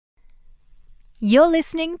You're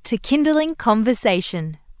listening to Kindling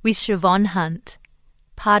Conversation with Yvonne Hunt,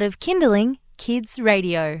 part of Kindling Kids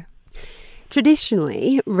Radio.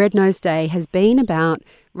 Traditionally, Red Nose Day has been about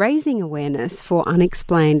raising awareness for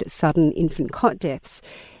unexplained sudden infant cot deaths.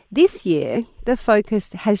 This year, the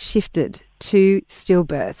focus has shifted to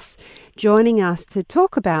stillbirths. Joining us to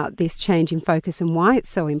talk about this change in focus and why it's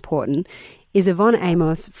so important is Yvonne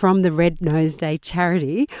Amos from the Red Nose Day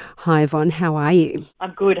charity. Hi Yvonne, how are you?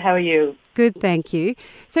 I'm good, how are you? Good, thank you.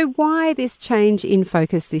 So why this change in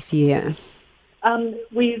focus this year?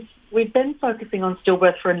 We've been focusing on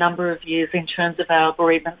stillbirth for a number of years in terms of our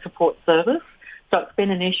bereavement support service. So it's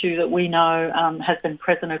been an issue that we know has been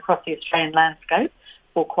present across the Australian landscape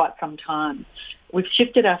for quite some time. We've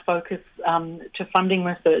shifted our focus to funding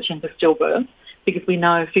research into stillbirth because we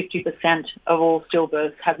know 50% of all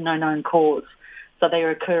stillbirths have no known cause. So they are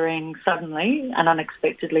occurring suddenly and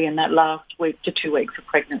unexpectedly in that last week to 2 weeks of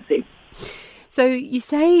pregnancy. So you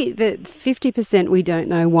say that 50% we don't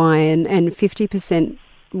know why and 50%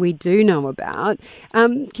 we do know about.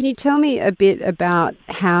 Can you tell me a bit about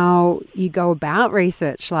how you go about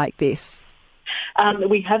research like this?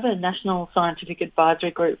 We have a national scientific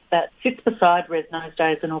advisory group that sits beside Red Nose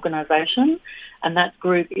Day as an organisation, and that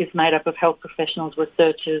group is made up of health professionals,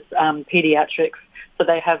 researchers, paediatrics, so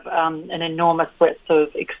they have an enormous breadth of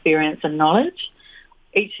experience and knowledge.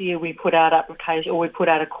 Each year we put out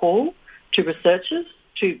a call to researchers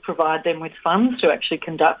to provide them with funds to actually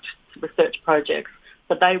conduct research projects.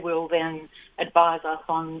 But they will then advise us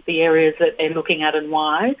on the areas that they're looking at and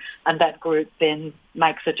why, and that group then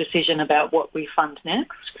makes a decision about what we fund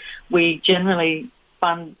next. We generally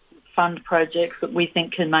fund projects that we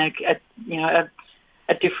think can make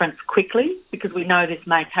a difference quickly, because we know this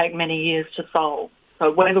may take many years to solve.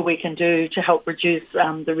 So whatever we can do to help reduce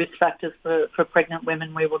the risk factors for pregnant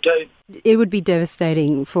women, we will do. It would be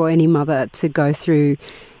devastating for any mother to go through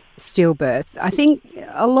stillbirth. I think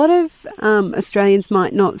a lot of Australians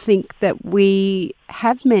might not think that we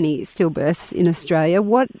have many stillbirths in Australia.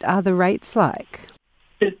 What are the rates like?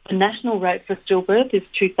 The national rate for stillbirth is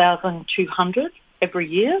 2,200 every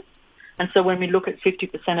year. And so when we look at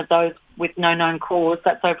 50% of those with no known cause,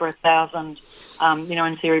 that's over 1,000,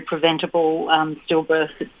 in theory, preventable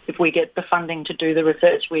stillbirths. If we get the funding to do the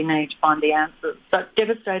research we need to find the answers. So it's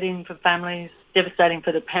devastating for families, devastating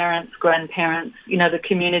for the parents, grandparents, the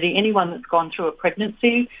community, anyone that's gone through a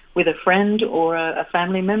pregnancy with a friend or a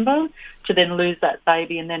family member, to then lose that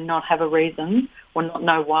baby and then not have a reason or not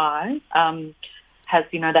know why, has,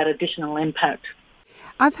 that additional impact.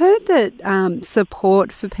 I've heard that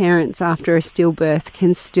support for parents after a stillbirth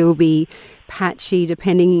can still be patchy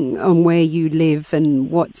depending on where you live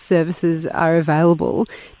and what services are available.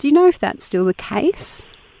 Do you know if that's still the case?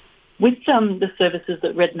 With the services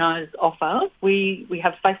that Red Nose offer, we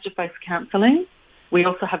have face-to-face counselling. We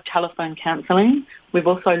also have telephone counselling. We've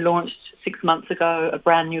also launched 6 months ago a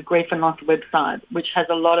brand new grief and loss website, which has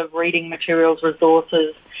a lot of reading materials,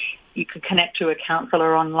 resources. You can connect to a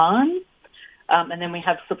counsellor online. And then we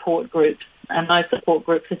have support groups, and those support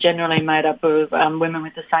groups are generally made up of women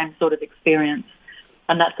with the same sort of experience.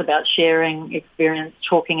 And that's about sharing experience,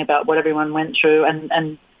 talking about what everyone went through,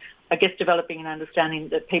 and I guess developing an understanding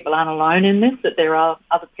that people aren't alone in this, that there are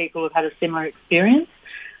other people who've had a similar experience,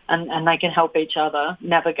 and they can help each other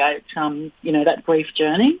navigate, that grief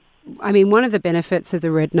journey. I mean, one of the benefits of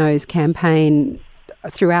the Red Nose campaign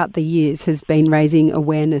throughout the years has been raising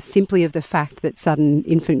awareness simply of the fact that sudden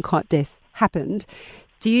infant cot death happened.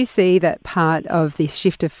 Do you see that part of this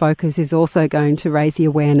shift of focus is also going to raise the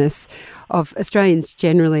awareness of Australians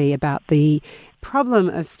generally about the problem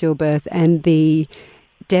of stillbirth and the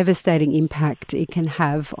devastating impact it can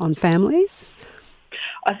have on families?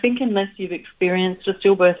 I think unless you've experienced a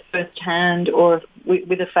stillbirth firsthand or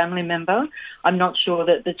with a family member, I'm not sure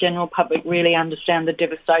that the general public really understand the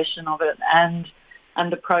devastation of it and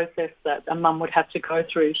the process that a mum would have to go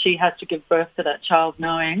through. She has to give birth to that child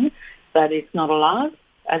knowing that it's not alive,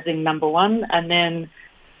 as in number one, and then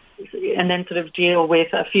sort of deal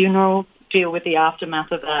with a funeral, deal with the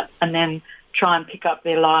aftermath of that, and then try and pick up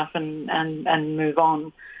their life and move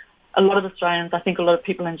on. A lot of Australians, I think a lot of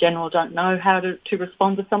people in general, don't know how to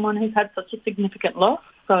respond to someone who's had such a significant loss.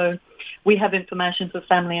 So we have information for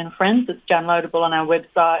family and friends that's downloadable on our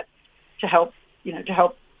website to help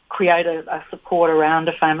create a support around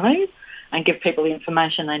a family and give people the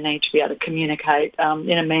information they need to be able to communicate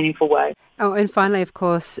in a meaningful way. Oh, and finally, of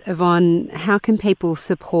course, Yvonne, how can people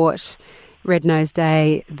support Red Nose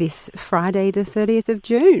Day this Friday, the 30th of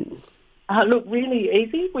June? Look, really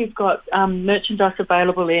easy. We've got merchandise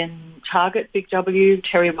available in Target, Big W,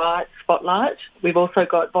 Terry White, Spotlight. We've also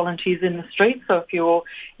got volunteers in the street, so if you're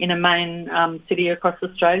in a main city across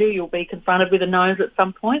Australia, you'll be confronted with a nose at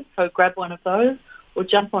some point, so grab one of those or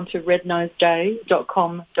jump onto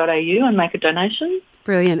rednoseday.com.au and make a donation.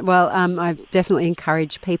 Brilliant. Well, I definitely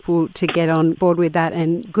encourage people to get on board with that,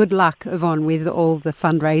 and good luck, Yvonne, with all the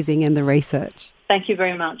fundraising and the research. Thank you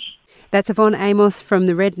very much. That's Yvonne Amos from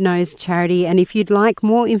the Red Nose charity. And if you'd like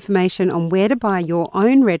more information on where to buy your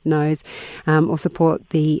own red nose or support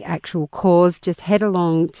the actual cause, just head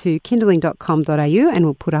along to kindling.com.au and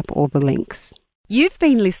we'll put up all the links. You've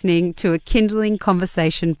been listening to a Kindling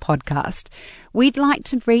Conversation podcast. We'd like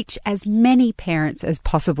to reach as many parents as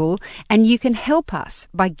possible, and you can help us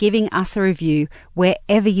by giving us a review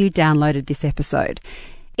wherever you downloaded this episode.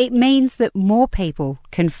 It means that more people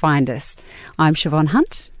can find us. I'm Siobhan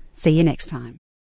Hunt. See you next time.